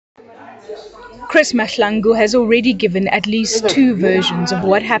Chris Mahlangu has already given at least 2 versions of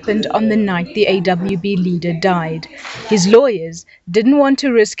what happened on the night the AWB leader died. His lawyers didn't want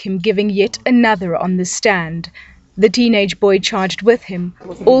to risk him giving yet another on the stand. The teenage boy charged with him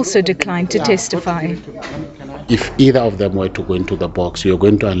also declined to testify. If either of them were to go into the box, you're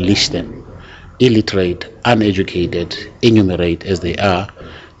going to unleash them, illiterate, uneducated, enumerate as they are,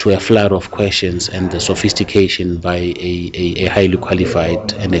 to a flood of questions and the sophistication by a highly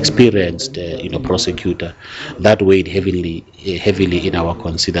qualified and experienced prosecutor. That weighed heavily in our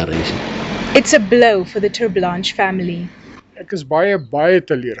consideration. It's a blow for the Terre'Blanche family.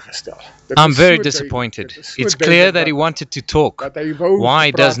 I'm very disappointed. It's clear that he wanted to talk. Why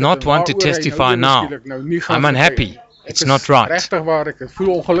he does not want to testify now? I'm unhappy. It's not right.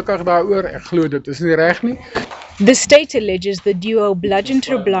 The state alleges the duo bludgeoned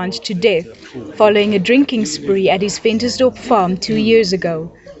Terre'Blanche to death following a drinking spree at his Ventersdorp farm 2 years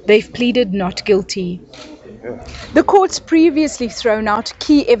ago. They've pleaded not guilty. The court's previously thrown out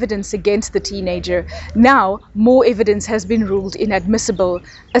key evidence against the teenager. Now, more evidence has been ruled inadmissible.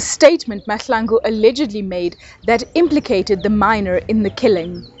 A statement Mahlangu allegedly made that implicated the minor in the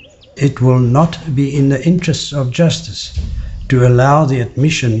killing. It will not be in the interests of justice to allow the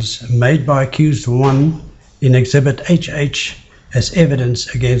admissions made by accused 1 in Exhibit HH as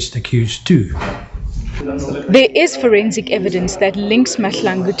evidence against accused 2. There is forensic evidence that links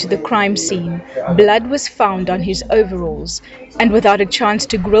Mahlangu to the crime scene. Blood was found on his overalls, and without a chance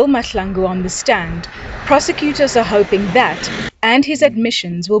to grill Mahlangu on the stand, prosecutors are hoping that and his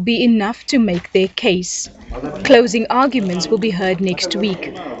admissions will be enough to make their case. Closing arguments will be heard next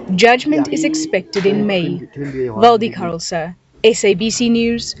week. Judgment is expected in May. Valdi Karlse, SABC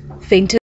News, Ventersdorp.